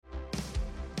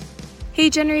Hey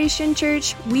Generation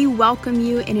Church, we welcome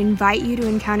you and invite you to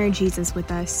encounter Jesus with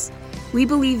us. We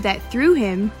believe that through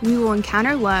him, we will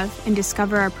encounter love and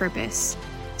discover our purpose.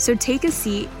 So take a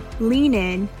seat, lean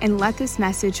in, and let this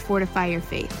message fortify your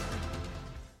faith.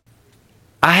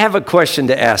 I have a question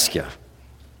to ask you,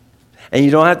 and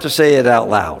you don't have to say it out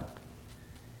loud.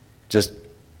 Just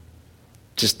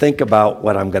think about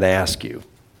what I'm going to ask you.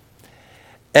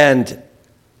 And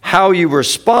how you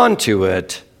respond to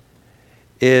it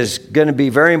is going to be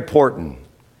very important,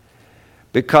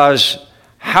 because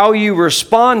how you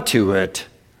respond to it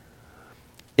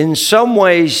in some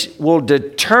ways will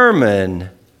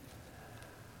determine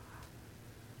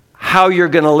how you're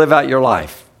going to live out your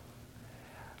life.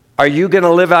 Are you going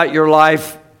to live out your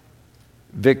life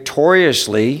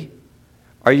victoriously?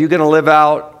 Are you going to live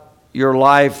out your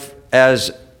life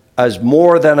as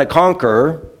more than a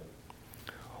conqueror?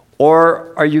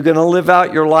 Or are you going to live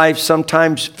out your life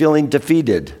sometimes feeling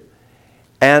defeated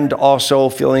and also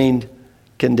feeling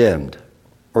condemned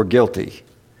or guilty?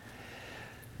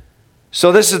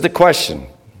 So this is the question.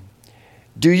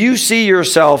 Do you see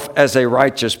yourself as a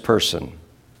righteous person?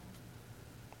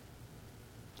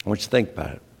 I want you to think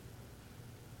about it.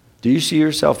 Do you see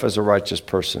yourself as a righteous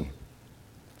person?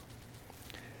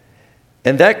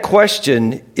 And that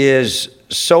question is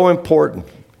so important,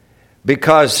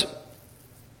 because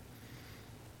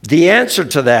the answer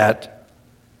to that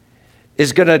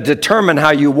is going to determine how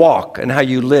you walk and how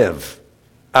you live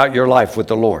out your life with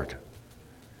the Lord.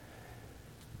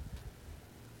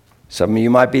 Some of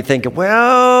you might be thinking,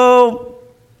 well,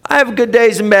 I have good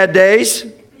days and bad days.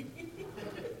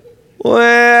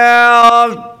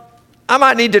 Well, I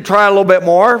might need to try a little bit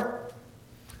more.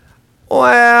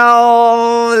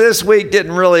 Well, this week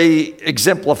didn't really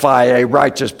exemplify a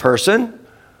righteous person.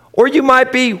 Or you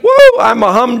might be, woo, I'm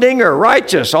a humdinger,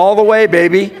 righteous all the way,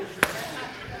 baby.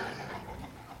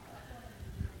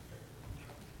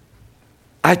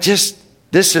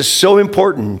 This is so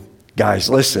important, guys,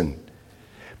 listen.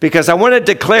 Because I want to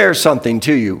declare something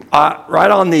to you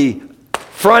right on the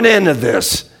front end of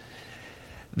this.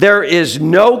 There is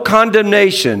no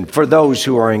condemnation for those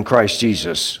who are in Christ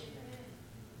Jesus.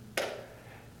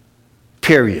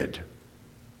 Period.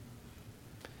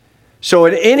 So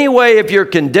in any way, if you're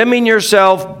condemning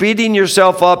yourself, beating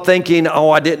yourself up, thinking,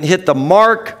 oh, I didn't hit the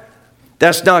mark,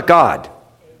 that's not God.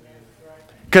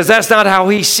 Because that's not how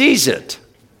he sees it.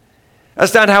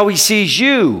 That's not how he sees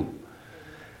you.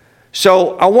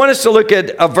 So I want us to look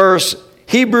at a verse,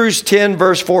 Hebrews 10,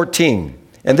 verse 14.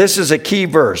 And this is a key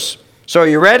verse. So are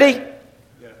you ready?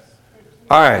 Yes.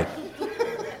 All right.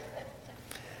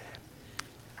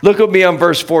 Look at me on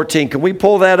verse 14. Can we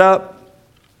pull that up?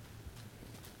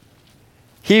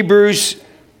 Hebrews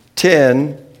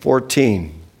 10,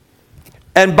 14.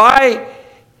 And by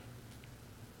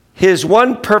his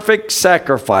one perfect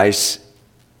sacrifice,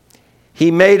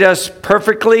 he made us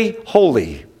perfectly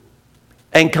holy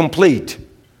and complete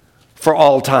for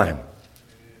all time.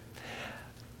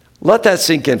 Let that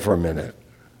sink in for a minute.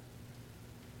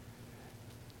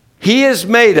 He has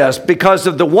made us, because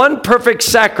of the one perfect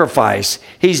sacrifice,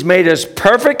 he's made us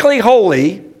perfectly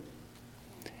holy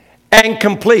and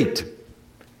complete,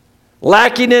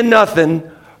 lacking in nothing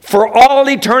for all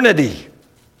eternity.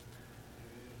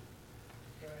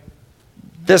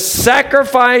 The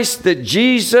sacrifice that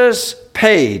Jesus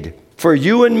paid for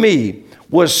you and me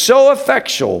was so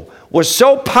effectual, was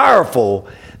so powerful,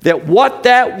 that what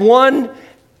that one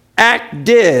act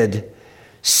did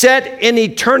set in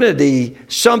eternity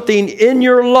something in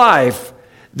your life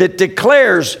that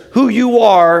declares who you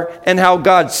are and how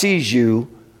God sees you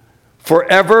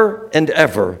forever and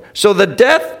ever. So the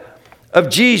death of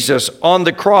Jesus on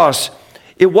the cross,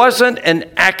 it wasn't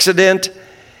an accident.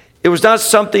 It was not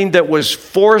something that was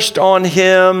forced on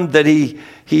him, that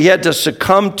he had to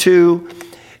succumb to.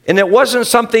 And it wasn't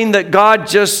something that God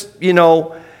just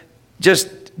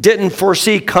didn't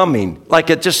foresee coming,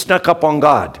 like it just snuck up on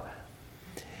God.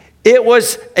 It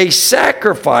was a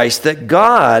sacrifice that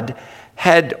God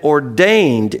had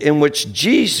ordained, in which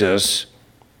Jesus,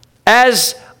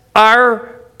 as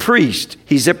our priest,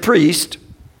 he's a priest,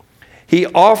 he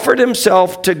offered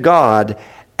himself to God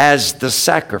as the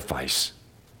sacrifice.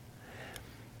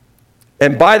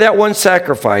 And by that one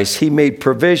sacrifice, he made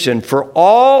provision for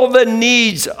all the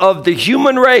needs of the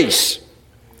human race.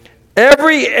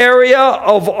 Every area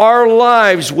of our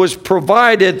lives was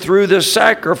provided through the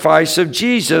sacrifice of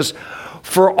Jesus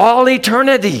for all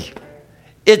eternity.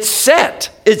 It's set,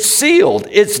 it's sealed,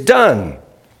 it's done.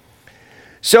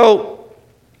 So,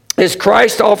 as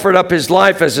Christ offered up his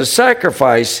life as a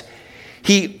sacrifice,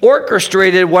 he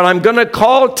orchestrated what I'm going to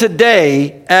call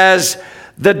today as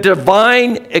the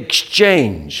divine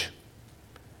exchange.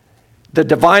 The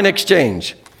divine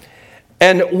exchange.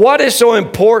 And what is so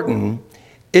important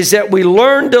is that we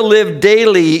learn to live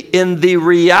daily in the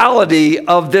reality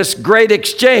of this great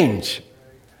exchange.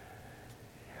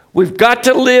 We've got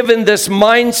to live in this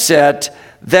mindset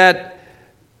that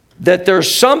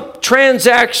there's some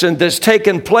transaction that's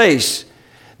taken place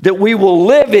that we will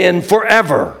live in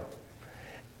forever.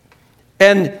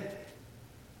 And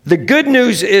the good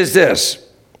news is this,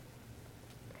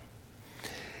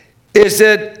 is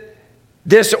that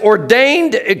this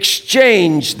ordained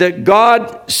exchange that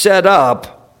God set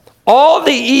up, all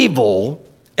the evil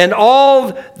and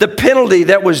all the penalty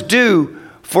that was due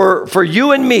for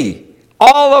you and me,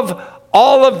 all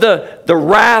of the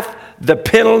wrath, the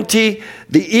penalty,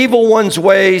 the evil one's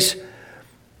ways,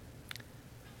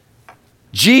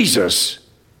 Jesus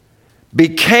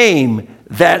became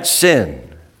that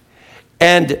sin.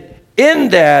 And in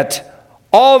that,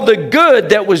 all the good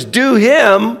that was due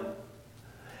him,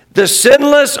 the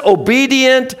sinless,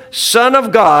 obedient Son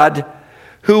of God,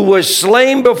 who was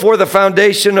slain before the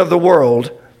foundation of the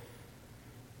world,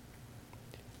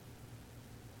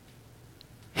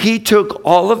 he took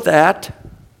all of that.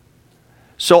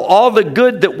 So all the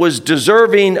good that was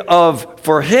deserving of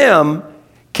for him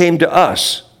came to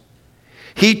us.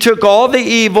 He took all the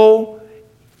evil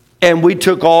and we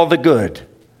took all the good.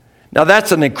 Now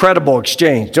that's an incredible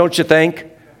exchange, don't you think?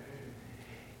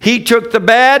 He took the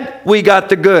bad, we got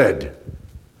the good.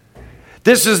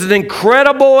 This is an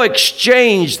incredible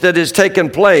exchange that has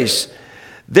taken place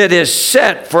that is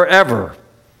set forever.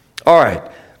 All right.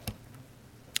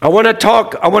 I want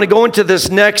to go into this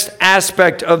next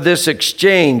aspect of this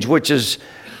exchange, which is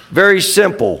very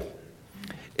simple.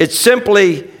 It's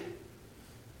the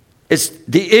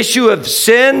issue of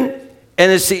sin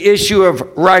and it's the issue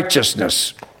of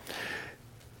righteousness.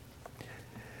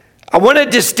 I want to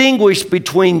distinguish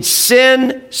between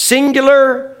sin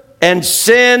singular and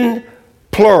sin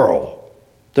plural.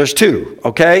 There's two,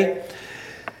 okay?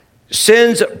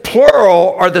 Sins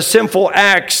plural are the sinful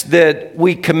acts that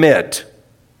we commit,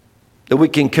 that we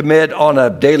can commit on a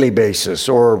daily basis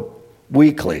or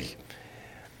weekly.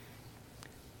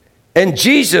 And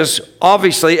Jesus,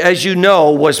 obviously, as you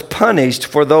know, was punished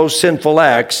for those sinful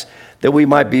acts that we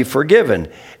might be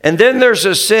forgiven. And then there's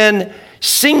a sin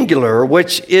singular,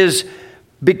 which is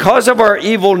because of our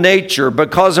evil nature,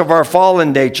 because of our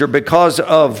fallen nature, because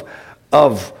of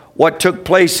what took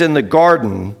place in the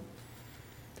garden,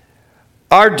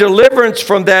 our deliverance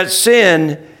from that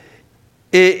sin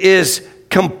is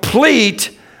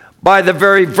complete by the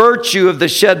very virtue of the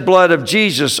shed blood of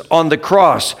Jesus on the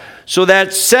cross. So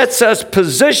that sets us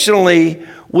positionally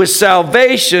with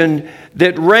salvation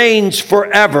that reigns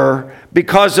forever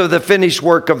because of the finished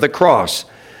work of the cross.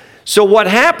 So what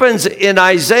happens in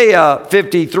Isaiah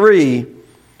 53,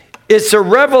 it's a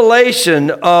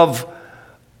revelation of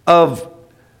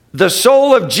the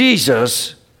soul of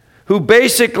Jesus, who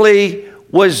basically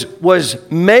was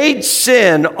made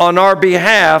sin on our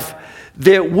behalf,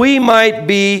 that we might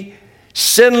be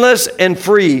sinless and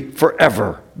free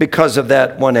forever because of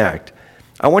that one act.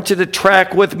 I want you to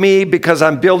track with me because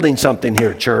I'm building something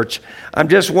here, church. I'm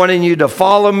just wanting you to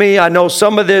follow me. I know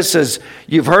some of this is,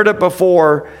 you've heard it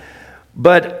before,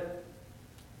 but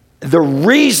the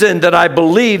reason that I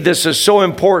believe this is so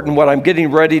important, what I'm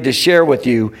getting ready to share with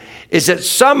you, is that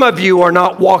some of you are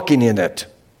not walking in it.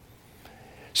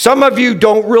 Some of you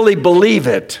don't really believe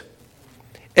it.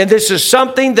 And this is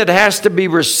something that has to be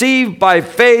received by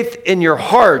faith in your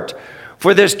heart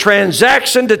for this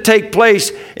transaction to take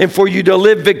place and for you to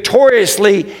live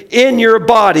victoriously in your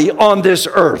body on this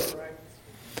earth.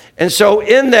 And so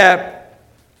in that,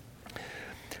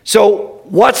 so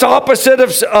what's opposite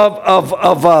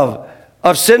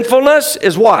of sinfulness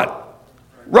is what?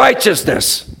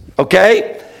 Righteousness.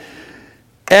 Okay?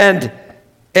 And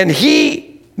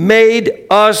he made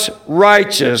us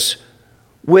righteous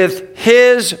with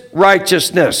his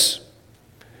righteousness.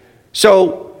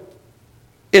 So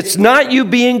it's not you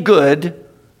being good.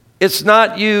 It's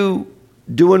not you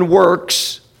doing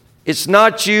works. It's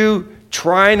not you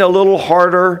trying a little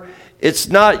harder. It's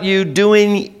not you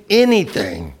doing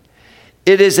anything.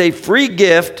 It is a free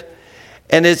gift,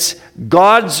 and it's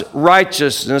God's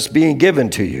righteousness being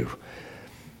given to you.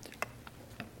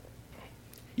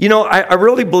 You know, I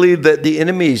really believe that the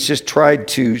enemy has just tried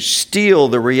to steal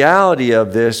the reality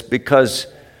of this because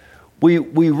we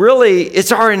really,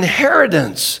 it's our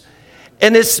inheritance,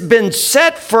 and it's been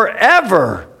set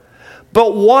forever.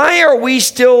 But why are we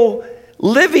still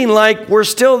living like we're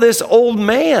still this old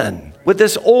man with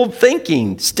this old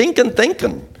thinking, stinking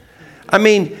thinking? I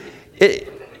mean,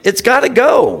 it's got to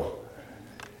go.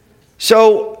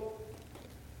 So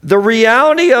the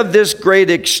reality of this great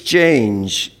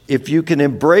exchange, if you can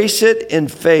embrace it in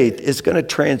faith, is going to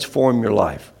transform your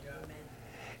life.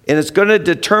 And it's going to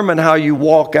determine how you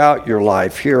walk out your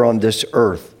life here on this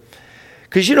earth.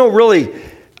 Because, really,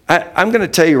 I'm going to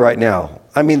tell you right now,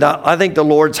 I think the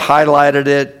Lord's highlighted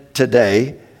it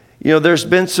today. There's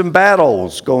been some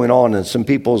battles going on in some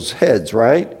people's heads,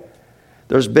 right?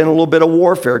 There's been a little bit of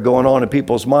warfare going on in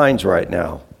people's minds right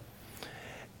now.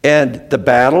 And the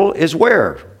battle is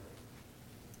where?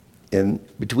 In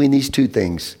between these two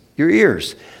things, your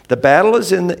ears. The battle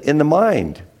is in the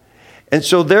mind. And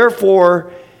so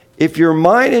therefore, if your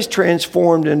mind is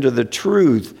transformed into the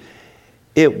truth,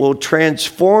 it will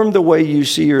transform the way you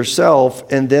see yourself,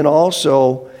 and then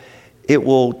also it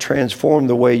will transform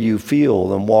the way you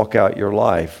feel and walk out your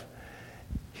life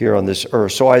here on this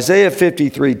earth. So Isaiah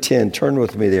 53:10, turn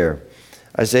with me there.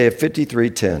 Isaiah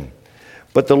 53:10.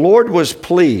 But the Lord was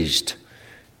pleased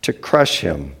to crush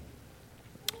him,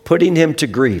 putting him to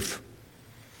grief.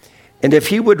 And if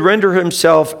he would render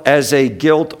himself as a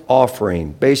guilt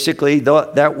offering, basically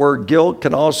that word guilt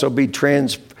can also be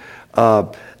the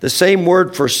same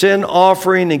word for sin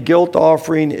offering, and guilt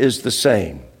offering is the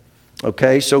same.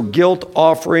 Okay, so guilt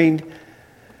offering,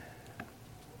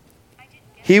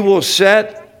 he will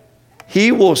see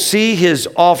his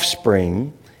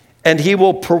offspring, and he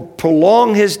will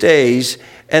prolong his days,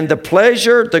 and the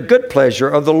good pleasure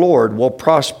of the Lord will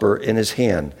prosper in his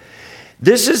hand.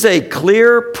 This is a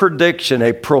clear prediction,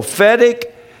 a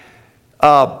prophetic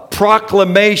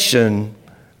proclamation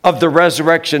of the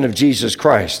resurrection of Jesus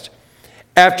Christ.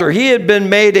 After he had been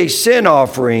made a sin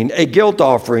offering, a guilt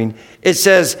offering, it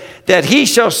says that he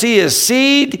shall see his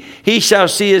seed, he shall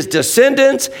see his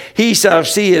descendants, he shall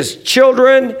see his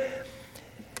children,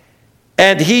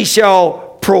 and he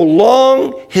shall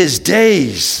prolong his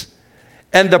days,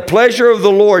 and the pleasure of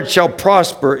the Lord shall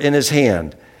prosper in his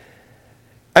hand.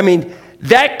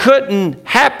 That couldn't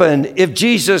happen if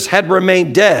Jesus had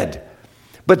remained dead.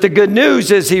 But the good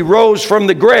news is he rose from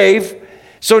the grave.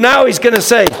 So now he's going to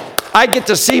say, I get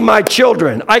to see my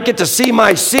children. I get to see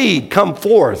my seed come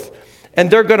forth,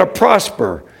 and they're going to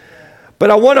prosper.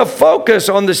 But I want to focus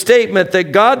on the statement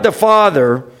that God the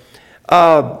Father,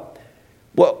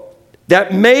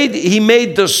 he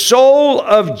made the soul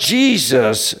of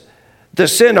Jesus the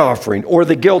sin offering or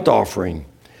the guilt offering.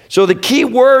 So the key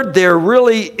word there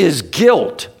really is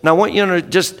guilt. And I want you to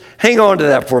just hang on to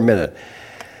that for a minute.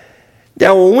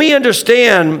 Now, when we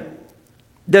understand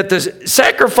that the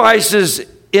sacrifices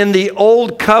in the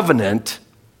old covenant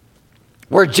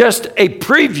were just a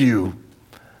preview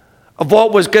of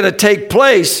what was going to take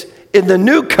place in the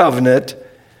new covenant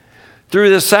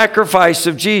through the sacrifice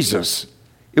of Jesus.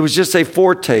 It was just a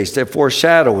foretaste, a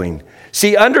foreshadowing.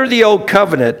 See, under the old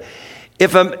covenant,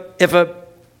 if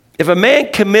a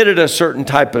man committed a certain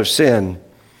type of sin,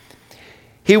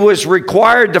 he was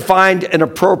required to find an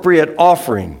appropriate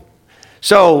offering.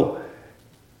 So,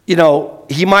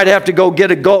 he might have to go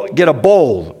get a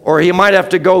bull, or he might have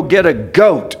to go get a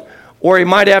goat, or he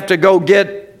might have to go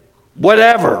get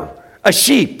whatever, a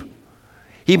sheep.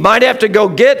 He might have to go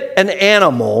get an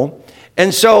animal.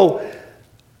 And so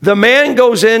the man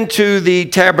goes into the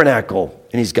tabernacle,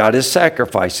 and he's got his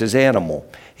sacrifice, his animal.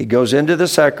 He goes into the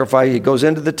sacrifice, he goes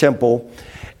into the temple,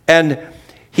 and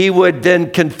he would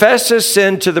then confess his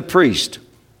sin to the priest.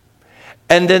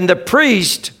 And then the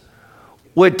priest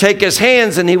would take his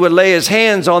hands and he would lay his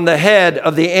hands on the head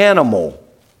of the animal.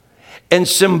 And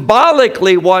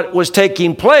symbolically, what was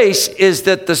taking place is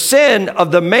that the sin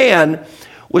of the man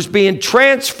was being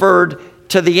transferred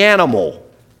to the animal.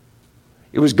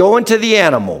 It was going to the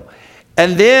animal.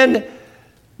 And then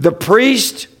the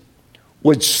priest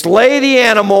would slay the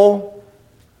animal,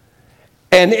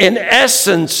 and in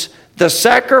essence, the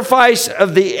sacrifice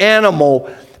of the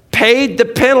animal paid the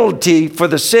penalty for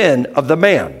the sin of the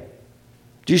man.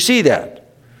 Do you see that?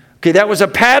 Okay, that was a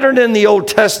pattern in the Old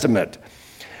Testament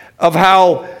of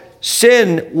how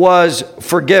sin was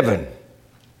forgiven.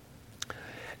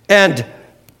 And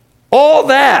all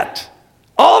that,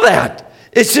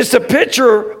 it's just a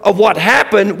picture of what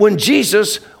happened when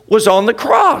Jesus was on the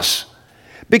cross.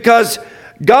 Because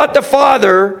God the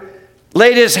Father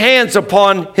laid his hands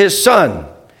upon his Son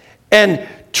and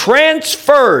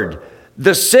transferred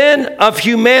the sin of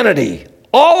humanity,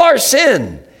 all our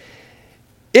sin,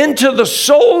 into the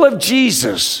soul of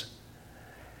Jesus.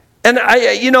 And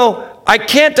I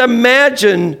can't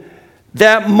imagine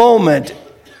that moment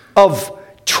of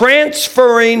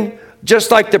transferring,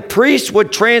 just like the priest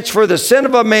would transfer the sin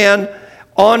of a man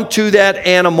onto that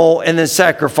animal and then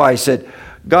sacrifice it.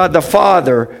 God the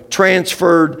Father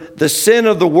transferred the sin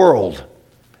of the world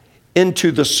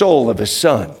into the soul of his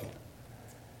Son.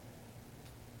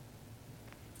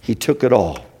 He took it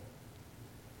all.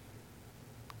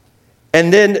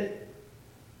 And then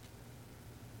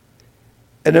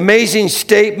an amazing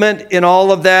statement in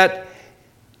all of that.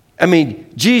 I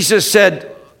mean, Jesus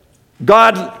said,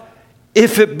 God,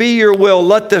 if it be your will,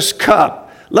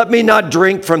 let me not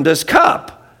drink from this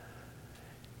cup.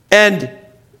 And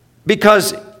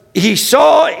because he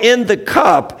saw in the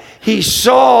cup, he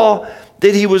saw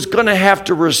that he was going to have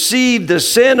to receive the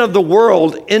sin of the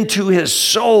world into his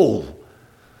soul.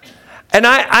 And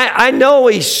I know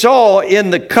he saw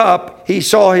in the cup, he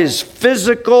saw his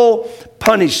physical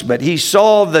punishment. He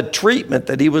saw the treatment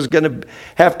that he was going to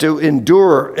have to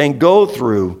endure and go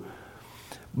through.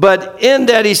 But in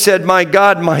that he said, my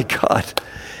God,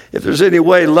 if there's any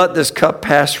way, let this cup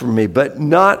pass from me, but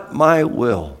not my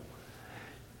will,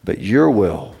 but your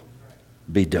will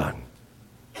be done.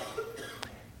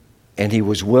 And he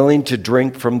was willing to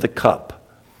drink from the cup,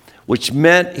 which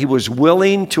meant he was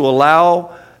willing to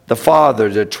allow the Father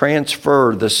to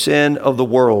transfer the sin of the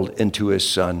world into his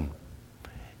Son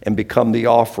and become the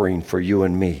offering for you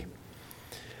and me.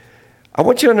 I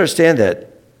want you to understand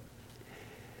that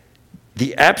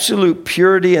the absolute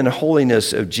purity and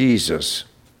holiness of Jesus,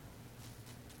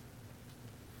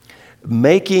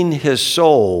 making his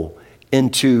soul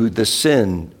into the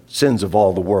sins of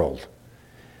all the world.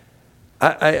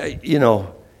 And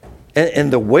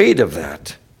the weight of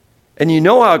that. And you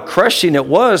know how crushing it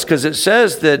was, because it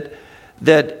says that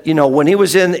when he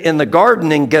was in the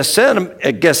garden in Gethsemane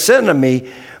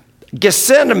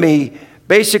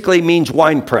basically means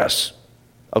wine press,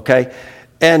 okay?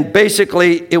 And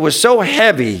basically it was so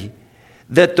heavy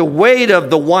that the weight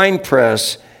of the wine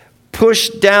press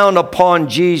pushed down upon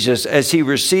Jesus as he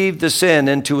received the sin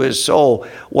into his soul.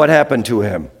 What happened to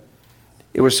him?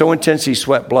 It was so intense he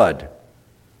sweat blood.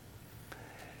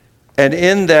 And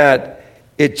in that,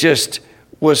 it just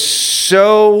was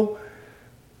so,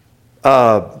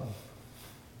 I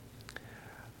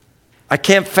just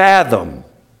can't fathom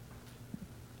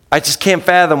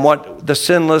what the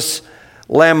sinless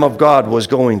Lamb of God was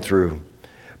going through.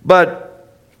 But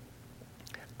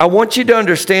I want you to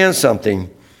understand something,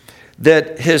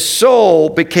 that his soul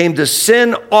became the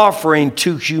sin offering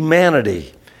to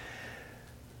humanity.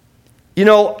 You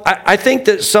know, I think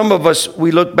that some of us,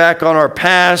 we look back on our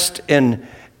past and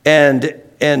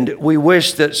we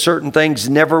wish that certain things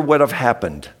never would have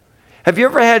happened. Have you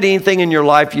ever had anything in your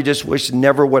life you just wish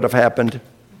never would have happened?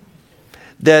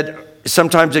 That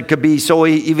sometimes it could be so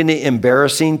even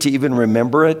embarrassing to even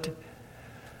remember it.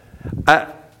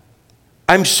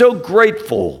 I'm so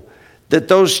grateful that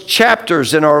those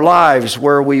chapters in our lives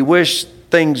where we wish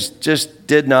things just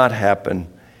did not happen,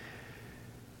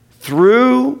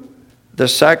 through the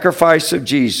sacrifice of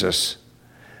Jesus,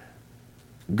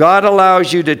 God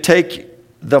allows you to take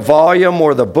the volume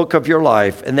or the book of your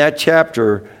life, and that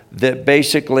chapter that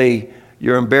basically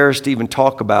you're embarrassed to even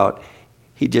talk about,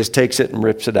 he just takes it and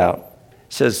rips it out.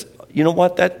 Says, you know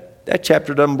what, that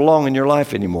chapter doesn't belong in your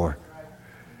life anymore.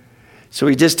 So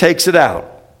he just takes it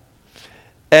out.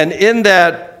 And in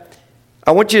that,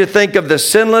 I want you to think of the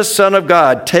sinless Son of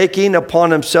God taking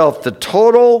upon himself the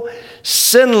total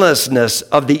sinlessness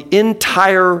of the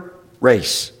entire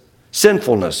race,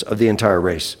 sinfulness of the entire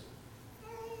race.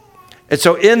 And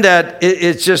so in that,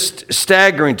 it's just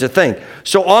staggering to think.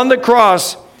 So on the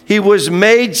cross, he was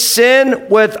made sin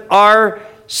with our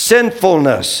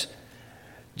sinfulness.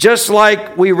 Just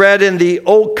like we read in the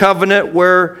Old Covenant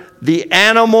where the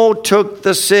animal took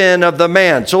the sin of the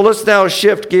man. So let's now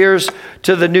shift gears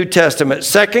to the New Testament.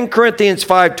 2 Corinthians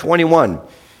 5:21.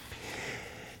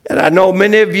 And I know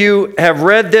many of you have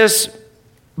read this,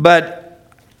 but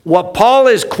what Paul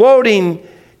is quoting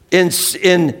in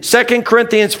 2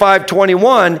 Corinthians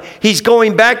 5:21, he's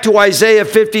going back to Isaiah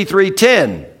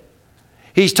 53:10.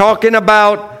 He's talking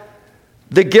about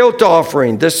the guilt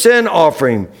offering, the sin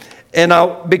offering. And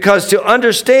because to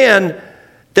understand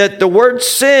that the word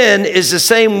sin is the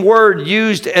same word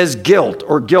used as guilt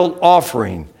or guilt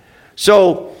offering.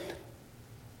 So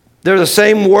they're the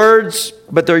same words,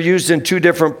 but they're used in two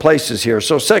different places here.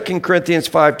 So 2 Corinthians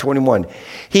 5:21.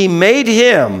 He made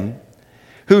him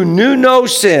who knew no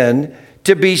sin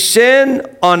to be sin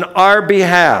on our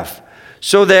behalf,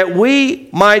 so that we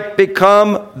might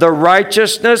become the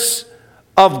righteousness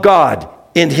of God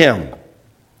in him.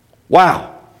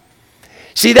 Wow.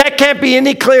 See, that can't be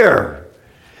any clearer.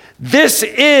 This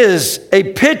is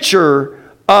a picture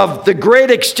of the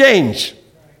great exchange.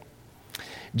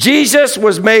 Jesus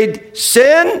was made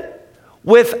sin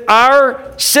with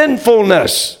our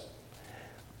sinfulness.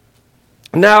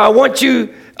 Now, I want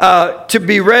you to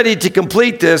be ready to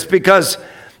complete this, because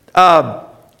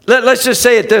let's just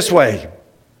say it this way.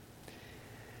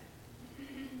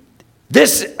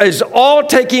 This is all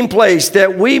taking place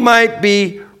that we might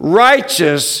be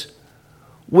righteous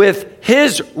with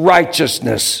his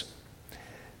righteousness.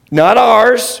 Not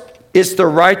ours, it's the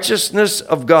righteousness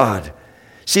of God.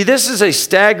 See, this is a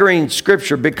staggering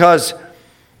scripture because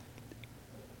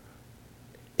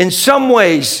in some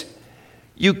ways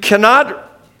you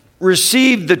cannot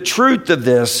receive the truth of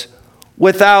this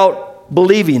without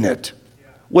believing it,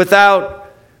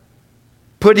 without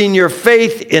putting your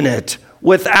faith in it,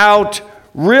 without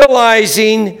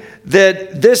realizing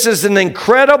that this is an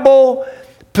incredible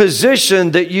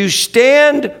position that you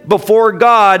stand before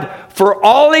God for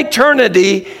all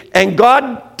eternity, and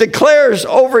God declares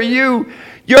over you,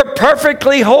 you're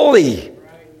perfectly holy.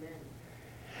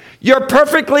 You're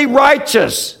perfectly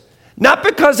righteous, not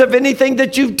because of anything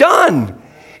that you've done.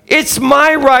 It's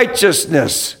my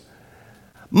righteousness.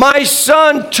 My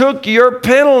son took your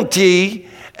penalty,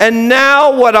 and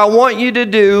now what I want you to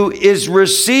do is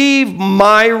receive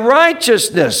my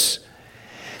righteousness.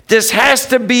 This has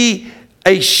to be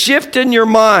a shift in your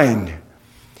mind.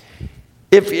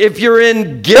 If you're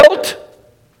in guilt,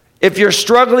 if you're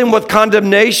struggling with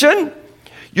condemnation,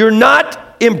 you're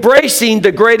not embracing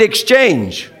the great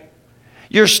exchange.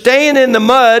 You're staying in the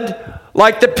mud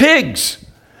like the pigs.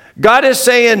 God is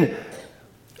saying,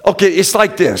 okay, it's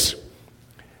like this.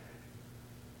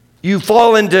 You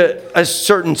fall into a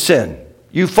certain sin.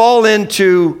 You fall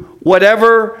into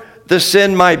whatever the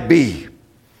sin might be.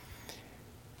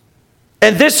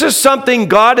 And this is something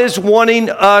God is wanting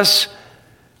us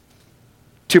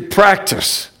to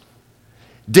practice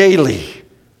daily.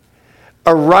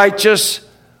 A righteous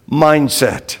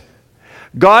mindset.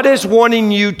 God is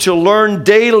wanting you to learn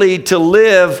daily to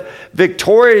live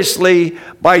victoriously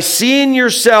by seeing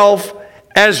yourself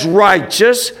as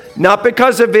righteous, not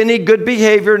because of any good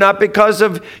behavior, not because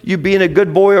of you being a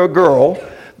good boy or girl.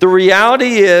 The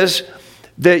reality is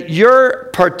that you're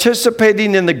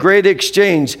participating in the great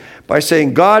exchange by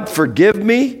saying, God, forgive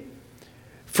me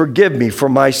for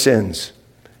my sins.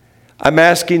 I'm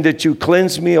asking that you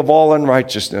cleanse me of all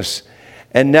unrighteousness.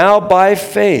 And now by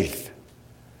faith,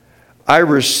 I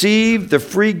receive the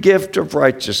free gift of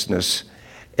righteousness.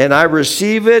 And I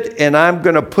receive it, and I'm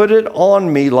going to put it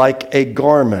on me like a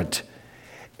garment.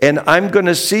 And I'm going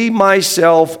to see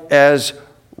myself as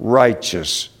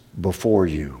righteous before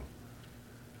you.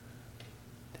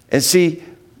 And see,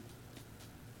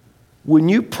 when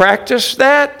you practice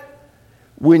that,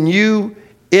 when you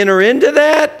enter into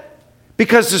that,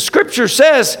 because the scripture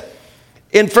says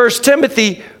in 1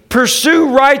 Timothy,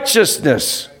 pursue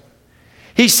righteousness.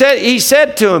 He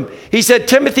said to him,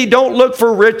 Timothy, don't look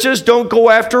for riches. Don't go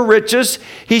after riches.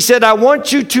 He said, I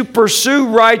want you to pursue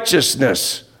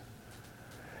righteousness.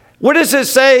 What does it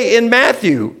say in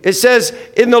Matthew? It says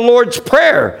in the Lord's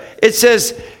Prayer, it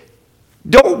says,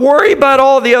 don't worry about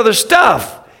all the other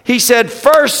stuff. He said,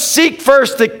 seek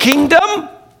first the kingdom.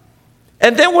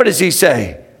 And then what does he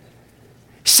say?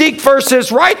 Seek first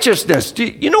his righteousness.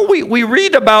 You know, we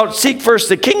read about seek first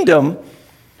the kingdom,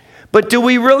 but do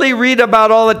we really read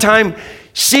about all the time,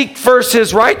 seek first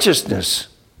his righteousness?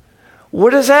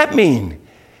 What does that mean?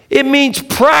 It means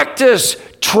practice,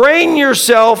 train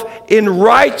yourself in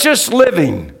righteous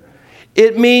living.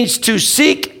 It means to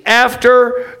seek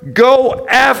after, go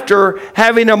after,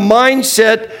 having a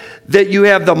mindset that you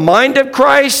have the mind of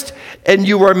Christ and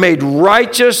you are made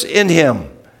righteous in him.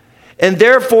 And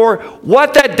therefore,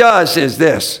 what that does is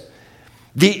this.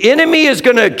 The enemy is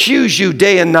going to accuse you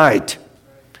day and night.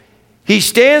 He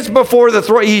stands before the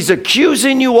throne. He's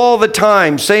accusing you all the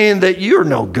time, saying that you're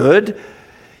no good.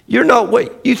 You're not.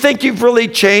 You think you've really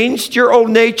changed? Your old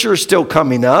nature is still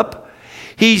coming up.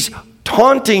 He's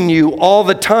taunting you all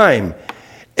the time.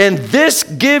 And this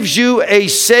gives you a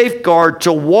safeguard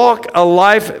to walk a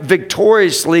life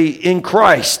victoriously in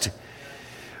Christ,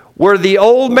 where the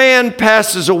old man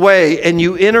passes away and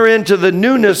you enter into the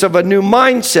newness of a new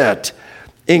mindset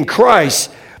in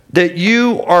Christ, that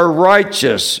you are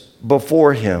righteous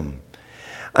before him.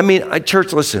 I mean,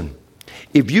 church, listen,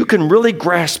 if you can really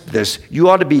grasp this, you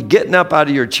ought to be getting up out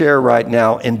of your chair right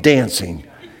now and dancing.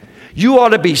 You ought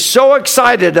to be so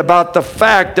excited about the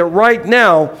fact that right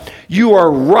now you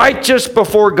are righteous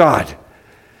before God.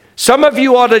 Some of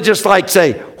you ought to just like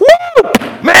say, woo,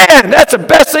 man, that's the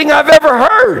best thing I've ever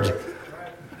heard.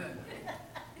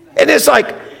 And it's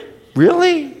like,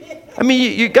 really? I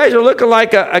mean, you guys are looking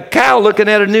like a cow looking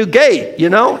at a new gate, you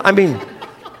know? I mean,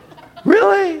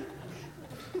 really?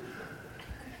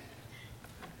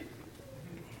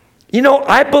 You know,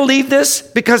 I believe this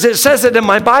because it says it in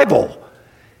my Bible.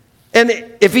 And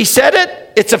if he said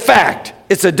it, it's a fact.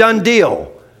 It's a done deal.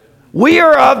 We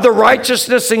are of the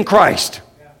righteousness in Christ.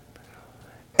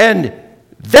 And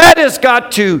That has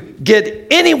got to get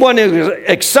anyone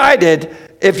excited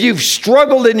if you've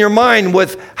struggled in your mind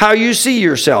with how you see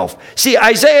yourself. See,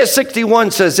 Isaiah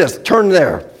 61 says this. Turn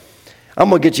there. I'm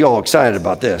going to get you all excited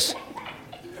about this.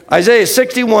 Isaiah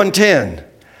 61:10.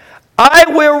 I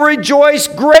will rejoice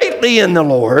greatly in the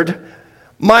Lord.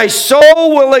 My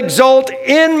soul will exult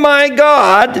in my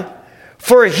God,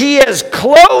 for he has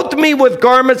clothed me with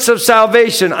garments of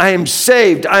salvation. I am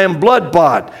saved. I am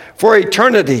blood-bought for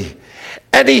eternity.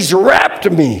 And he's wrapped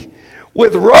me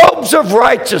with robes of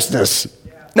righteousness.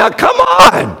 Now, come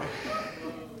on.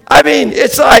 I mean,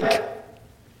 it's like,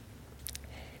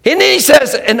 and then he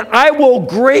says, and I will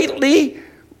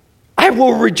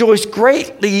rejoice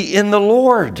greatly in the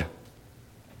Lord.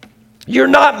 You're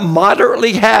not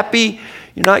moderately happy.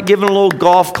 You're not giving a little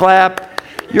golf clap.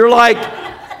 You're like,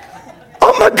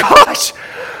 oh my gosh.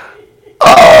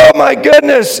 Oh my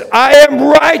goodness. I am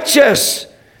righteous.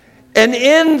 And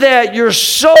in that, your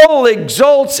soul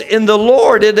exalts in the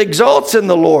Lord. It exalts in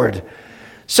the Lord.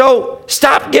 So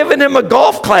stop giving him a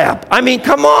golf clap. I mean,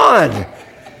 come on.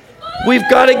 We've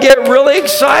got to get really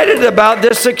excited about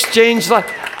this exchange.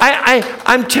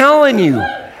 I'm telling you,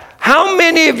 how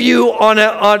many of you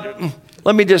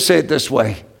let me just say it this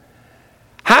way.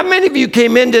 How many of you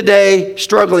came in today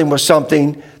struggling with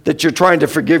something that you're trying to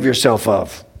forgive yourself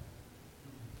of?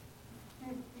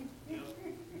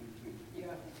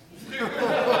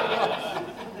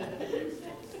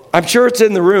 I'm sure it's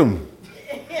in the room.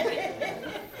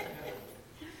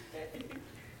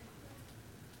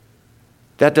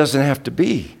 That doesn't have to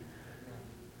be.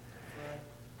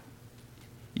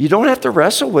 You don't have to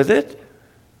wrestle with it.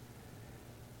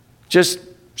 Just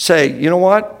say, you know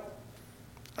what?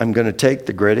 I'm going to take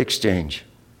the great exchange.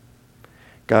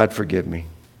 God, forgive me.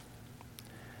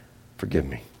 Forgive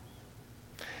me.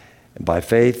 And by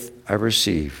faith, I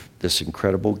receive this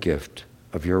incredible gift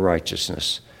of your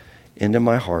righteousness into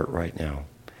my heart right now,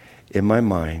 in my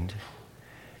mind.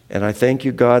 And I thank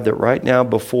you, God, that right now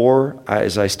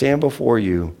as I stand before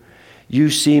you, you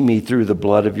see me through the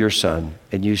blood of your Son,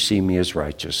 and you see me as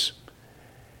righteous.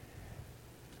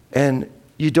 And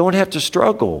you don't have to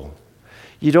struggle.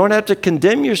 You don't have to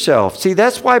condemn yourself. See,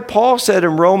 that's why Paul said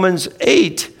in Romans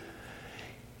 8,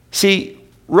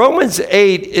 Romans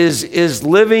 8 is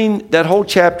living, that whole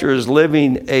chapter is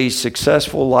living a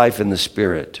successful life in the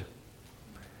Spirit.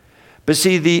 But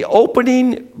see, the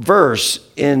opening verse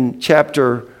in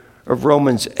chapter of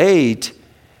Romans 8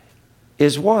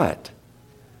 is what?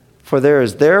 For there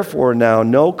is therefore now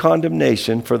no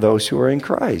condemnation for those who are in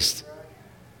Christ.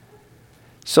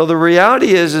 So the reality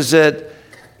is that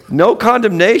no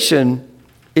condemnation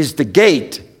is the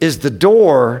gate, is the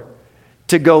door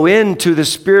to go into the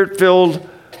Spirit-filled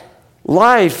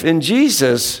life in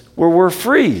Jesus where we're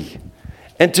free.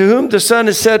 And to whom the Son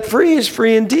is set free is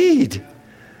free indeed.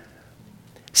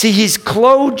 See, he's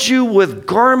clothed you with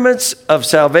garments of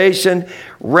salvation,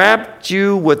 wrapped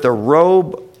you with a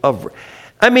robe of...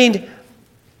 I mean,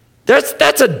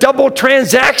 that's a double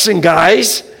transaction,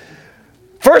 guys.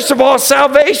 First of all,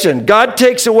 salvation. God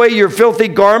takes away your filthy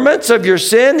garments of your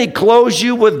sin. He clothes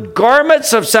you with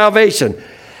garments of salvation.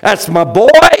 That's my boy.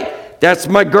 That's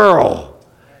my girl.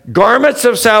 Garments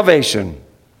of salvation.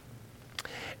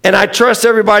 And I trust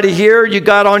everybody here, you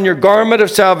got on your garment of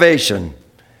salvation.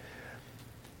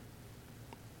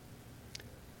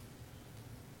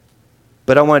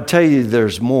 But I want to tell you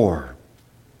there's more.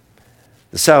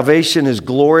 The salvation is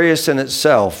glorious in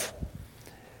itself.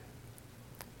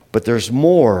 But there's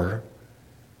more.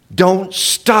 Don't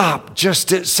stop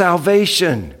just at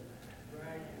salvation.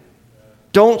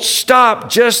 Don't stop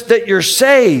just that you're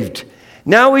saved.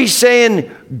 Now he's saying,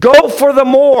 go for the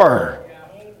more.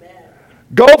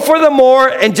 Go for the more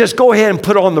and just go ahead and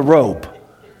put on the robe.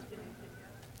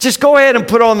 Just go ahead and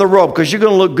put on the robe because you're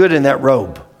going to look good in that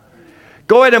robe.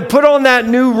 Go ahead and put on that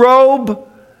new robe.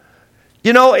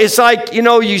 You know, it's like,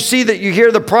 you see that you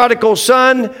hear the prodigal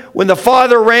son. When the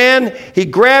father ran, he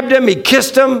grabbed him, he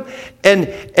kissed him,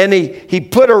 and he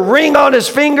put a ring on his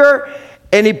finger,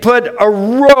 and he put a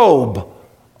robe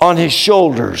on his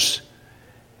shoulders.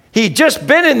 He'd just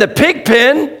been in the pig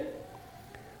pen,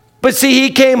 but see, he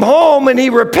came home and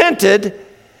he repented,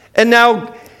 and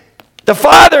now the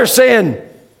father's saying,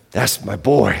 that's my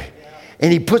boy.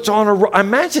 And he puts on a robe. I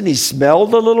imagine he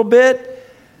smelled a little bit,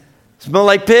 smelled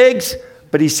like pigs.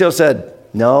 But he still said,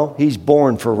 no, he's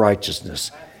born for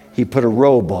righteousness. He put a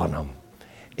robe on him.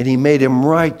 And he made him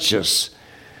righteous.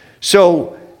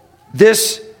 So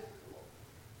this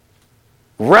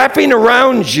wrapping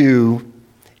around you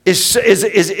is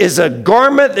a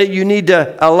garment that you need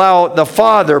to allow the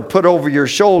Father put over your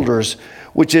shoulders,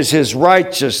 which is his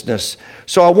righteousness.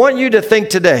 So I want you to think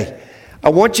today, I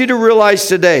want you to realize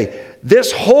today,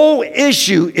 this whole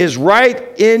issue is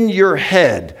right in your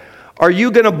head. Are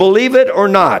you going to believe it or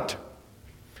not?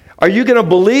 Are you going to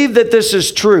believe that this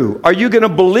is true? Are you going to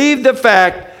believe the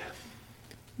fact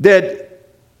that,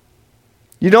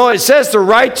 it says the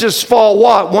righteous fall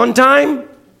what? One time?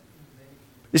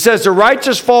 It says the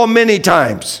righteous fall many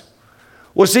times.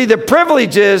 Well, see, the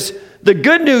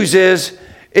good news is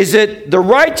that the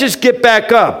righteous get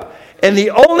back up. And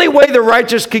the only way the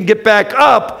righteous can get back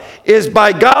up is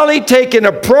by golly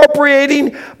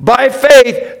appropriating by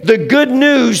faith the good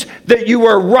news that you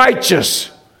are righteous.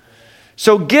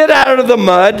 So get out of the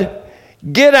mud,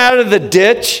 get out of the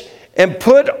ditch, and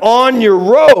put on your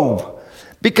robe.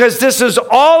 Because this is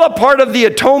all a part of the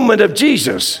atonement of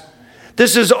Jesus.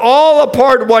 This is all a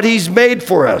part of what he's made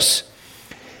for us.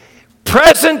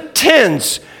 Present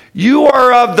tense, you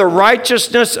are of the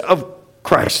righteousness of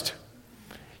Christ.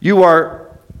 You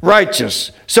are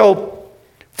righteous. So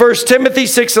 1 Timothy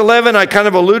 6:11, I kind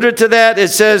of alluded to that. It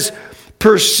says,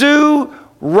 pursue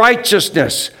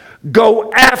righteousness.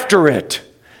 Go after it.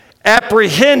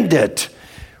 Apprehend it.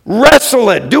 Wrestle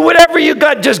it. Do whatever you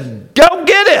got. Just go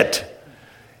get it.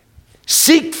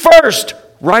 Seek first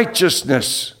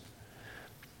righteousness.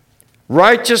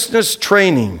 Righteousness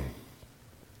training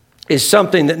is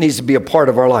something that needs to be a part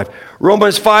of our life.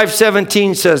 Romans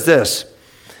 5:17 says this.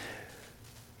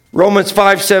 Romans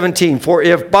 5:17, for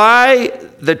if by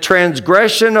the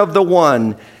transgression of the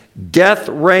one, death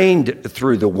reigned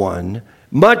through the one,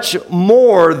 much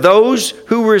more those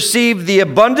who receive the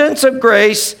abundance of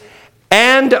grace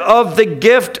and of the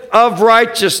gift of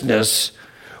righteousness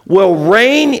will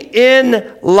reign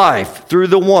in life through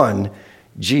the one,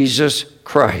 Jesus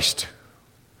Christ.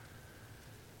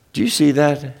 Do you see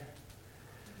that?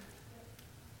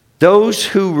 Those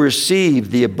who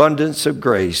receive the abundance of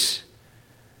grace,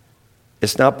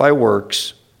 it's not by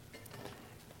works,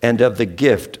 and of the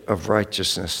gift of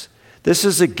righteousness. This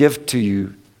is a gift to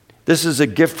you. This is a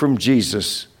gift from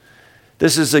Jesus.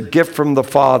 This is a gift from the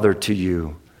Father to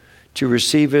you to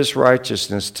receive his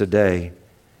righteousness today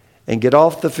and get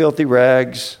off the filthy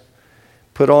rags,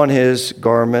 put on his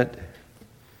garment.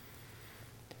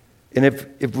 And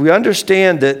if we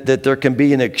understand that there can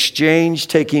be an exchange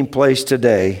taking place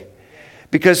today,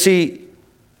 because see,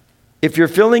 if you're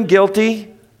feeling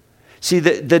guilty, see,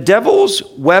 the devil's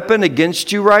weapon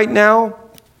against you right now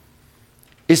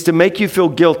is to make you feel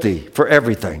guilty for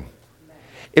everything.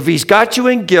 If he's got you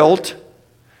in guilt,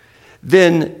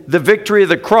 then the victory of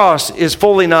the cross is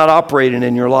fully not operating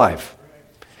in your life.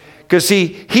 Because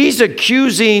see, he's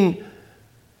accusing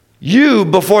you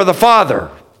before the Father.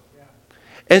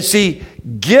 And see,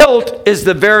 guilt is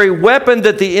the very weapon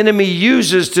that the enemy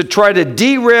uses to try to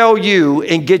derail you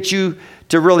and get you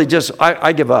to really just,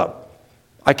 I give up.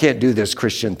 I can't do this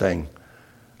Christian thing.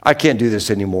 I can't do this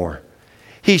anymore.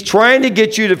 He's trying to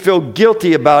get you to feel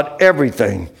guilty about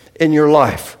everything in your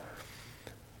life.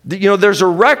 There's a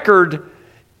record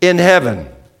in heaven.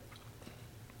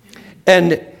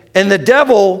 And the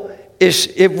devil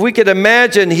is, if we could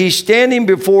imagine, he's standing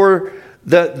before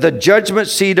the judgment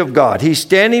seat of God. He's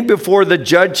standing before the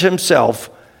judge himself.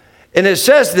 And it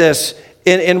says this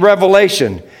in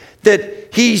Revelation,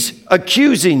 that he's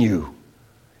accusing you.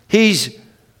 He's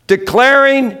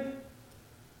declaring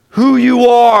who you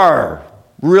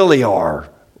really are.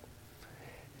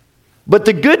 But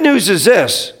the good news is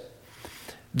this.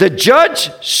 The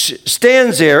judge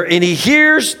stands there and he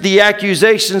hears the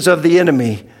accusations of the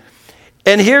enemy.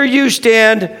 And here you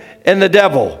stand and the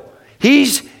devil.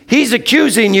 He's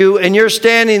accusing you and you're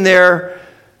standing there.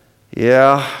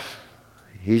 Yeah,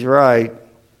 he's right.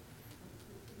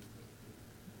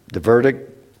 The verdict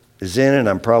is in and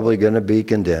I'm probably going to be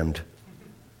condemned.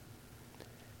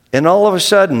 And all of a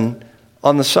sudden,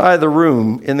 on the side of the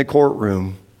room, in the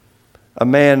courtroom, a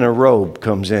man in a robe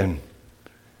comes in.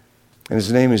 And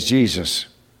his name is Jesus.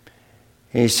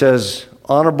 And he says,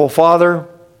 Honorable Father,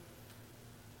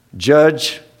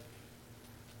 Judge,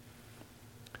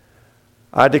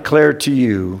 I declare to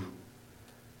you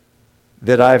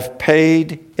that I've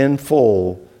paid in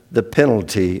full the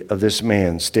penalty of this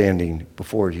man standing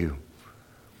before you.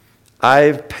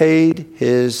 I've paid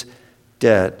his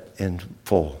debt in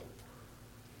full.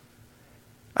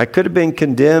 I could have been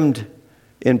condemned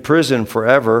in prison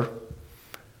forever.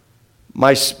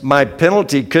 My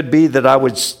penalty could be that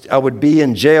I would be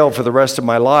in jail for the rest of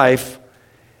my life.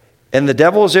 And the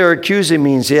devil's there accusing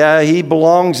me and saying, yeah, he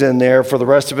belongs in there for the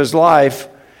rest of his life.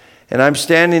 And I'm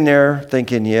standing there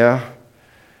thinking, yeah,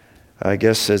 I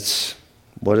guess it's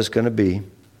what it's going to be.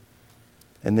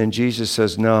 And then Jesus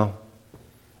says, no,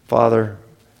 Father,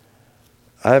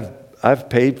 I've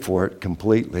paid for it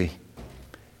completely.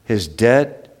 his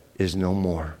debt is no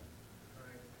more.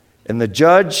 And the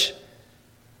judge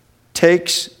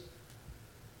takes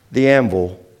the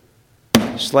anvil,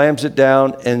 slams it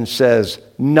down, and says,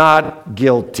 not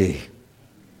guilty.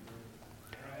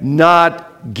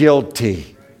 Not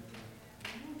guilty.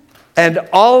 And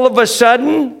all of a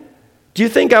sudden, do you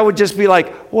think I would just be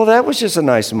like, well, that was just a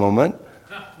nice moment?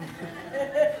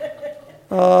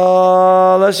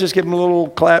 Let's just give him a little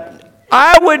clap.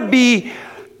 I would be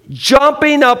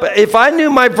jumping up. If I knew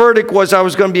my verdict was I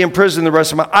was going to be in prison the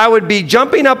rest of I would be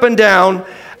jumping up and down.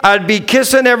 I'd be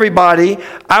kissing everybody.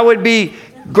 I would be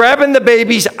grabbing the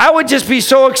babies. I would just be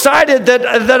so excited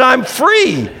that I'm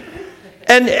free.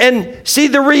 And see,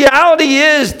 the reality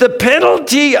is the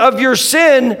penalty of your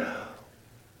sin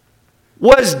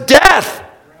was death.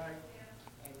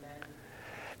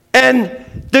 And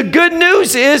the good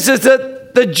news is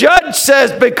that the judge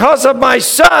says, because of my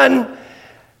son,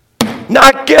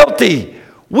 not guilty.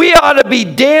 We ought to be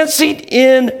dancing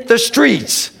in the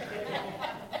streets.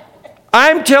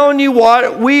 I'm telling you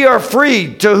what, we are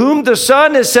free. To whom the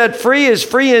Son has set free is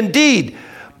free indeed.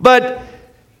 But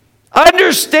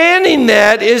understanding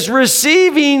that is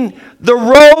receiving the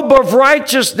robe of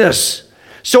righteousness.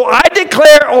 So I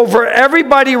declare over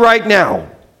everybody right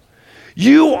now,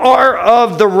 you are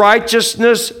of the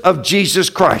righteousness of Jesus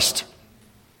Christ.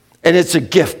 And it's a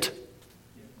gift.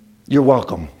 You're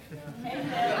welcome.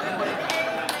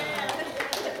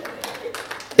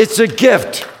 It's a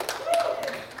gift.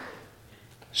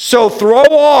 So throw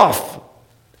off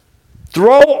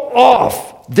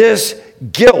this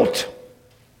guilt.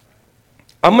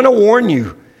 I'm going to warn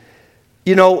you.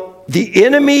 You know, the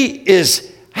enemy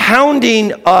is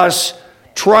hounding us,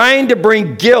 trying to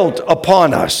bring guilt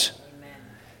upon us.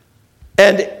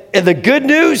 And the good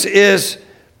news is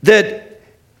that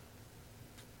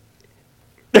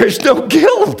there's no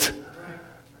guilt.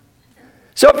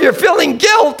 So if you're feeling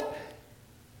guilt,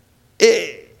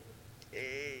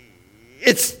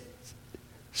 it's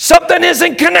something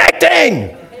isn't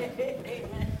connecting.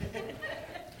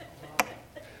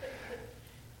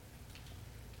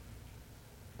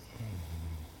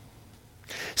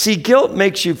 See, guilt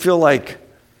makes you feel like,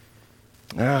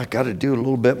 I got to do a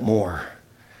little bit more.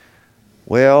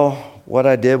 Well, what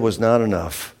I did was not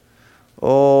enough.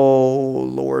 Oh,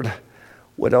 Lord,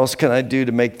 what else can I do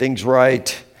to make things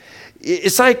right?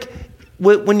 It's like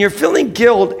when you're feeling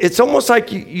guilt, it's almost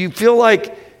like you feel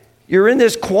like you're in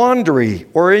this quandary,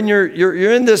 or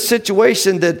you're in this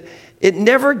situation that it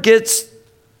never gets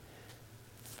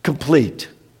complete.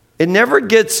 It never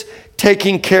gets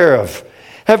taken care of.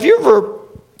 Have you ever,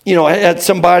 had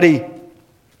somebody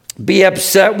be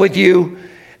upset with you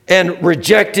and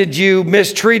rejected you,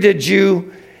 mistreated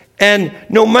you, and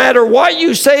no matter what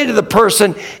you say to the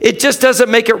person, it just doesn't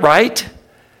make it right?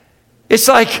 It's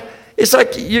like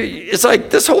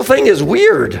this whole thing is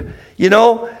weird,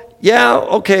 Yeah,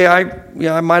 okay,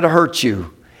 I might have hurt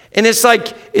you. And it's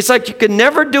like you can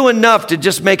never do enough to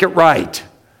just make it right.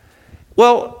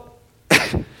 Well,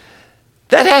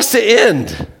 that has to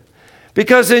end.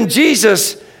 Because in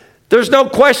Jesus, there's no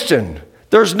question.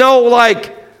 There's no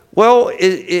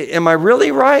am I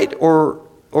really right?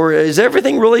 Or is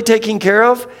everything really taken care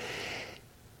of?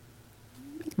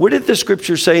 What did the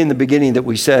scripture say in the beginning that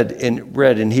we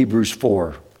read in Hebrews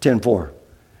 10:4?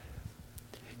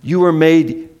 You were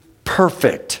made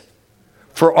perfect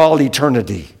for all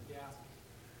eternity.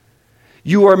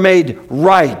 You are made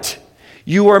right.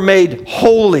 You are made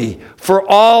holy for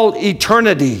all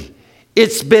eternity.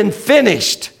 It's been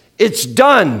finished. It's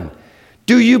done.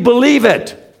 Do you believe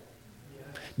it?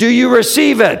 Do you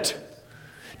receive it?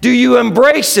 Do you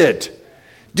embrace it?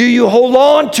 Do you hold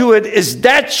on to it as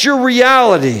that's your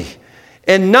reality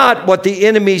and not what the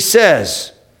enemy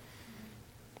says?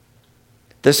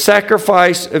 The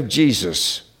sacrifice of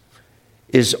Jesus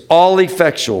is all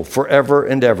effectual forever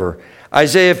and ever.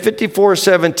 Isaiah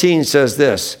 54:17 says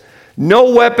this,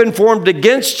 no weapon formed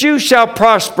against you shall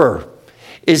prosper.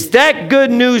 Is that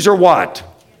good news or what?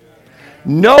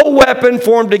 No weapon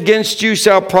formed against you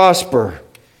shall prosper.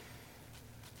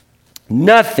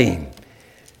 Nothing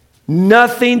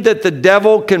that the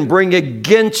devil can bring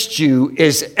against you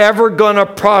is ever going to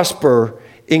prosper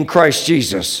in Christ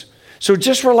Jesus. So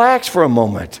just relax for a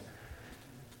moment.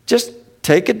 Just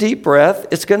take a deep breath.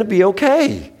 It's going to be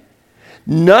okay.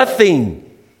 Nothing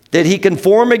that he can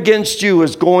form against you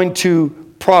is going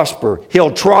to prosper.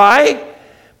 He'll try,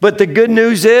 but the good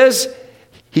news is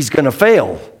he's going to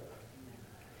fail.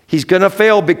 He's going to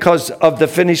fail because of the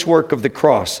finished work of the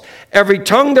cross. Every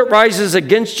tongue that rises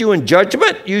against you in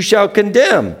judgment, you shall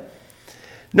condemn.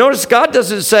 Notice God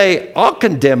doesn't say, I'll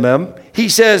condemn him. He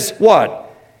says,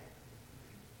 what?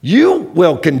 You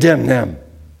will condemn them.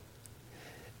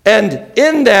 And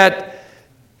in that,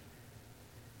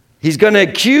 he's going to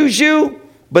accuse you,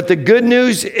 but the good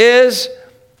news is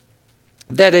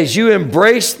that as you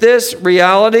embrace this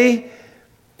reality,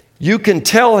 you can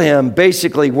tell him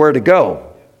basically where to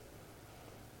go.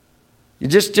 You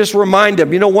just remind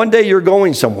him, one day you're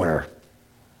going somewhere.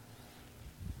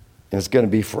 And it's going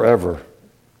to be forever.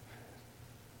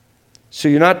 So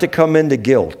you're not to come into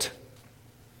guilt.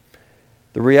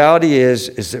 The reality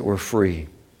is that we're free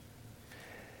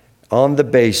on the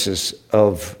basis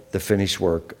of the finished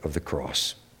work of the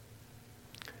cross.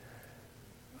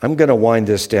 I'm going to wind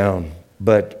this down,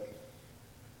 but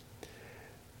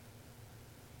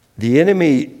the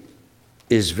enemy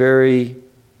is very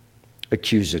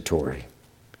accusatory.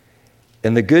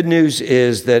 And the good news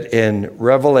is that in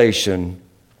Revelation,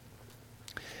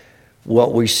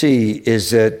 what we see is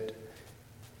that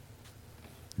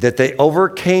they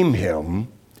overcame him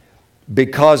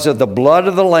because of the blood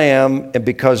of the Lamb and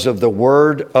because of the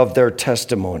word of their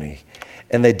testimony.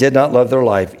 And they did not love their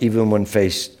life even when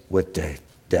faced with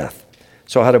death.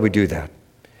 So how do we do that?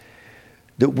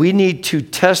 That we need to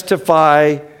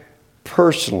testify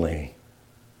personally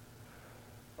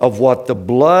of what the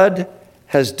blood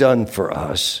has done for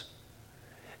us.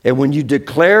 And when you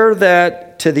declare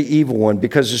that to the evil one,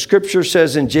 because the scripture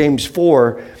says in James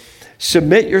 4,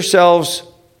 submit yourselves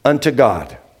unto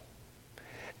God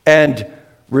and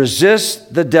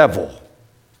resist the devil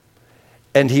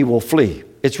and he will flee.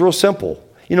 It's real simple.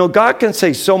 God can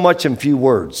say so much in few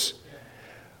words,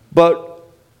 but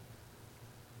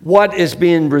what is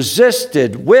being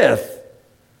resisted with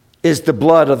is the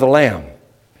blood of the Lamb.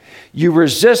 You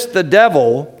resist the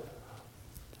devil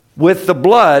with the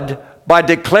blood by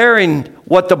declaring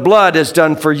what the blood has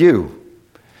done for you.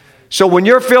 So when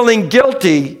you're feeling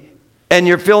guilty and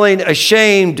you're feeling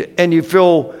ashamed and you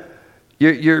feel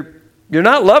you're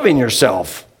not loving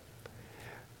yourself,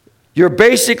 you're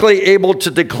basically able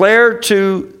to declare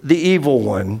to the evil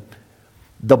one,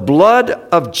 the blood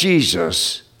of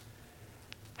Jesus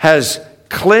has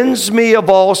cleansed me of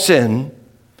all sin,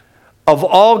 of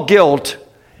all guilt,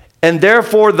 and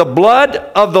therefore the blood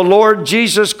of the Lord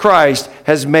Jesus Christ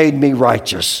has made me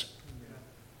righteous.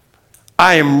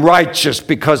 I am righteous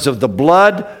because of the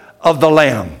blood of the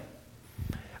Lamb.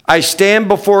 I stand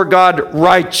before God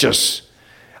righteous.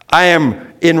 I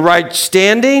am in right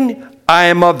standing. I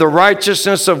am of the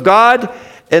righteousness of God,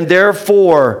 and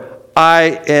therefore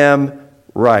I am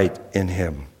right in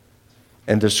him.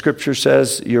 And the scripture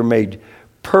says you're made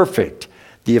perfect.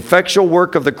 The effectual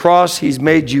work of the cross, he's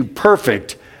made you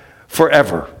perfect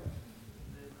forever.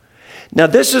 Now,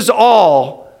 this is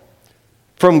all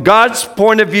from God's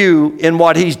point of view in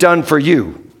what he's done for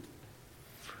you.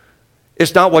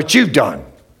 It's not what you've done.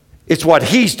 It's what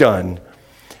he's done.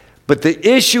 But the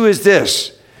issue is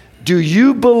this. Do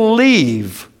you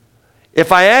believe,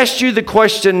 if I asked you the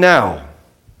question now,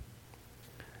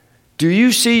 do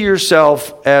you see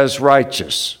yourself as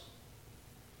righteous?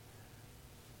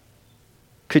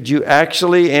 Could you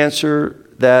actually answer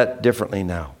that differently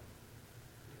now?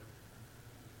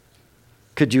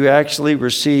 Could you actually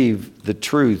receive the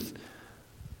truth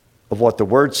of what the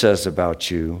Word says about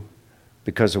you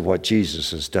because of what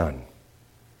Jesus has done?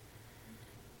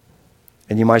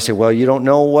 And you might say, well, you don't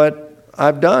know what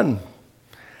I've done.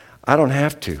 I don't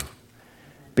have to,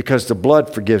 because the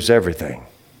blood forgives everything.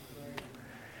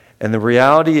 And the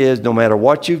reality is, no matter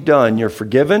what you've done, you're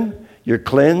forgiven, you're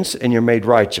cleansed, and you're made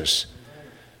righteous.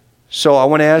 So I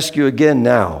want to ask you again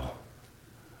now.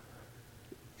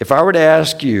 If I were to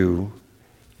ask you,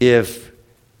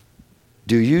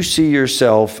 do you see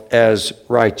yourself as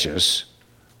righteous,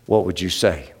 what would you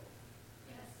say?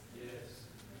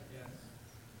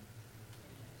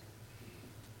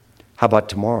 How about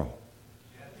tomorrow?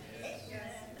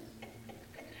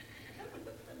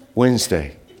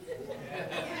 Wednesday?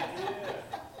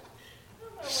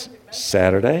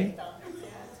 Saturday?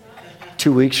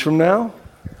 2 weeks from now?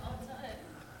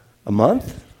 A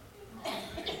month?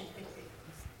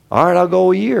 All right, I'll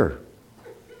go a year.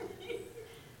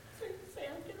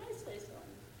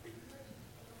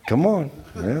 Come on.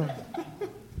 Yeah.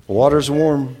 The water's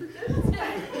warm.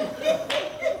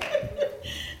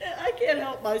 I can't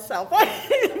help myself.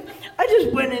 I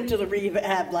just went into the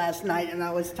rehab last night and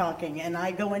I was talking, and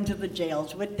I go into the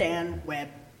jails with Dan Webb.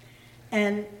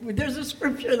 And there's a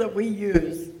scripture that we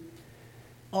use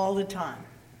all the time.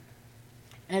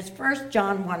 And it's 1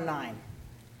 John 1:9.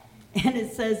 And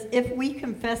it says, if we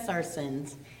confess our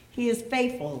sins, he is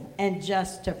faithful and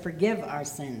just to forgive our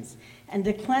sins and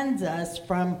to cleanse us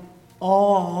from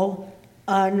all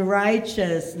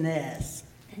unrighteousness.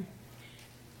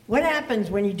 What happens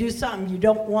when you do something you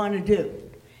don't want to do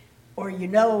or you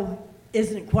know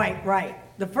isn't quite right?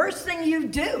 The first thing you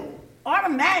do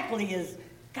automatically is,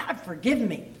 God, forgive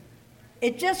me.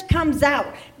 It just comes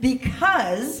out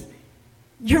because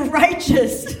you're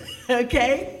righteous,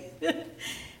 okay?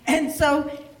 And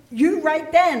so you right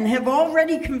then have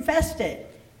already confessed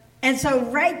it. And so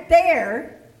right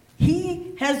there,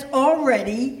 he has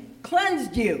already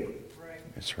cleansed you.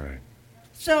 That's right.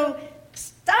 So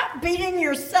stop beating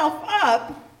yourself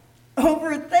up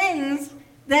over things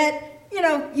that,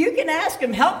 you can ask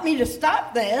him, help me to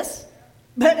stop this,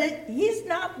 but he's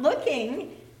not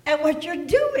looking at what you're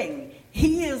doing.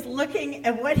 He is looking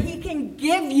at what he can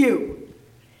give you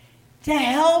to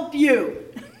help you.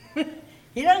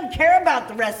 He doesn't care about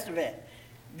the rest of it.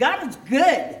 God is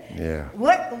good. Yeah.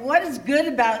 What is good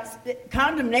about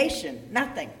condemnation?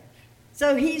 Nothing.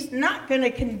 So he's not going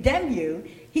to condemn you.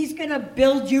 He's going to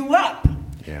build you up.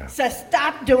 Yeah. So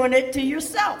stop doing it to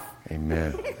yourself.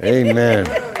 Amen. Amen.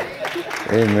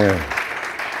 Amen.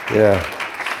 Yeah.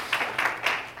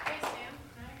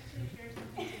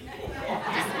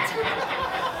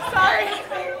 Sorry,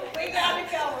 we got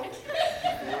to go.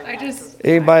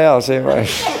 Anybody else? Anybody?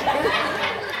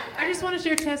 I just want to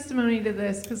share testimony to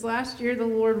this because last year the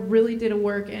Lord really did a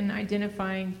work in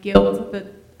identifying guilt that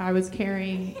I was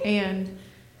carrying, and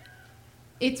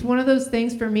it's one of those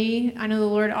things for me. I know the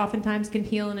Lord oftentimes can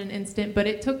heal in an instant, but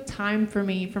it took time for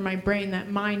me, for my brain, that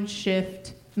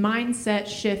mindset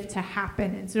shift to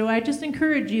happen. And so I just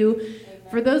encourage you,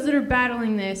 for those that are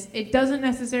battling this, it doesn't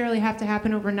necessarily have to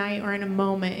happen overnight or in a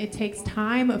moment. It takes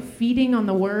time of feeding on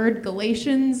the word.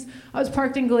 Galatians, I was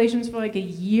parked in Galatians for like a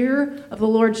year of the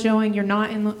Lord showing you're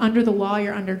not under the law,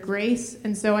 you're under grace.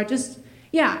 And so I just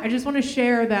want to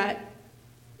share that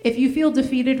if you feel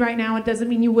defeated right now, it doesn't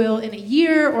mean you will in a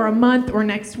year or a month or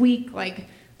next week. Like,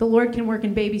 the Lord can work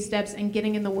in baby steps, and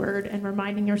getting in the word and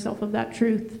reminding yourself of that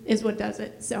truth is what does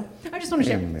it. So I just want to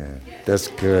share. Amen. That's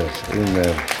good.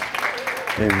 Amen.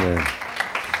 Amen.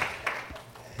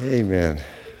 Amen.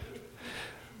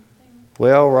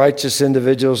 Well, righteous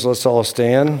individuals, let's all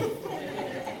stand.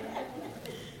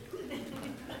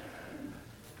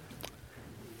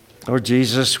 Lord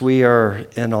Jesus, we are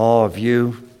in awe of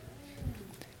you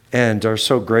and are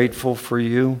so grateful for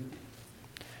you,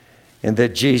 and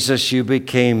that, Jesus, you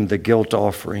became the guilt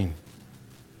offering.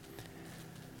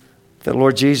 That,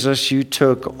 Lord Jesus, you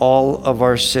took all of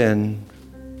our sin.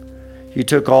 You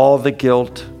took all the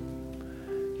guilt.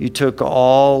 You took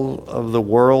all of the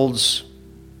world's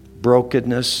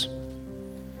brokenness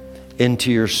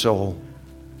into your soul.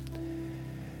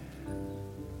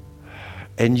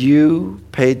 And you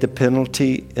paid the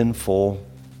penalty in full,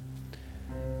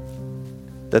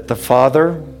 that the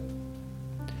Father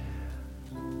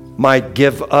might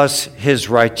give us his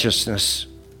righteousness,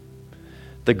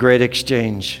 the great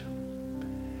exchange.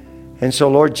 And so,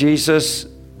 Lord Jesus,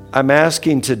 I'm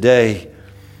asking today,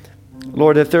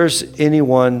 Lord, if there's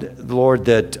anyone, Lord,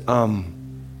 that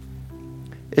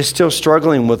is still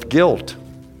struggling with guilt,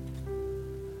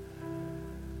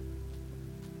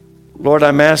 Lord,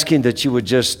 I'm asking that you would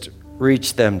just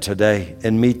reach them today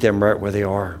and meet them right where they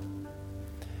are.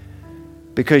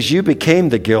 Because you became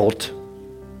the guilt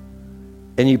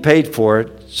and you paid for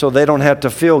it so they don't have to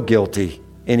feel guilty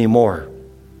anymore.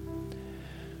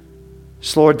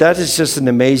 So, Lord, that is just an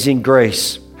amazing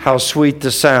grace. How sweet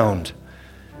the sound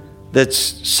that's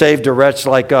saved a wretch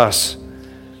like us.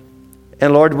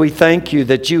 And Lord, we thank you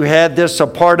that you had this a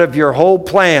part of your whole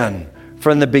plan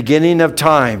from the beginning of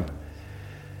time.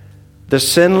 The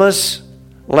sinless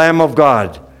Lamb of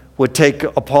God would take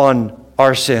upon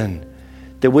our sin,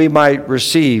 that we might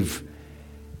receive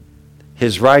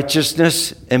his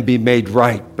righteousness and be made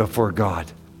right before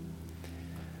God.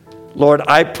 Lord,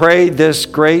 I pray this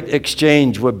great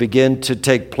exchange would begin to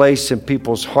take place in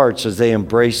people's hearts as they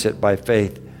embrace it by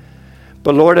faith.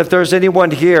 But Lord, if there's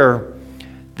anyone here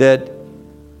that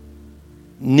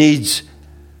needs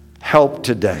help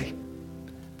today,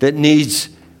 that needs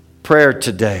prayer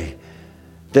today,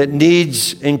 that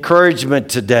needs encouragement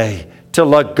today to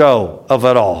let go of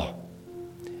it all,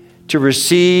 to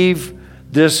receive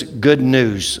this good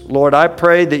news, Lord, I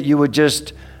pray that you would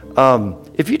just,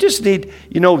 if you just need,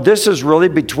 this is really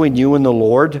between you and the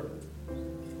Lord.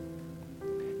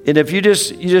 And if you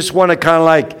just want to kind of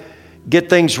like get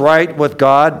things right with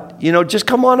God, just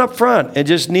come on up front and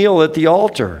just kneel at the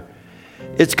altar.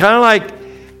 It's kind of like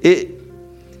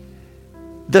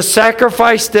the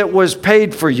sacrifice that was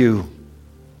paid for you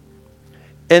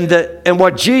and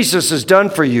what Jesus has done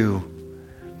for you,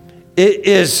 it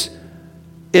is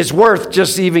worth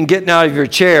just even getting out of your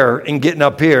chair and getting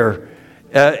up here.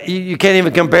 You can't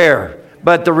even compare.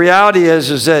 But the reality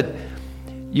is that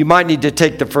you might need to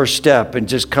take the first step and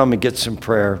just come and get some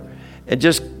prayer. And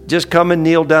just come and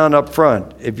kneel down up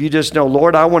front. If you just know,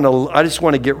 Lord, I just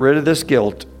want to get rid of this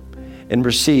guilt and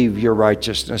receive your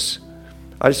righteousness.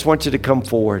 I just want you to come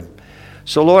forward.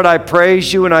 So, Lord, I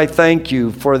praise you and I thank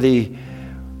you for the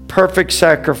perfect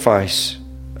sacrifice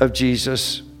of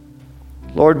Jesus.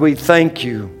 Lord, we thank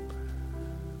you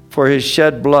for his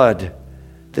shed blood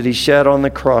that he shed on the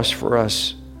cross for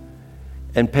us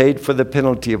and paid for the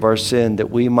penalty of our sin that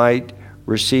we might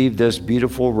receive this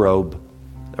beautiful robe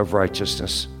of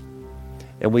righteousness.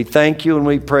 And we thank you and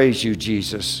we praise you,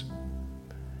 Jesus.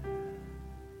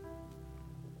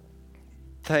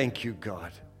 Thank you,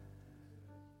 God.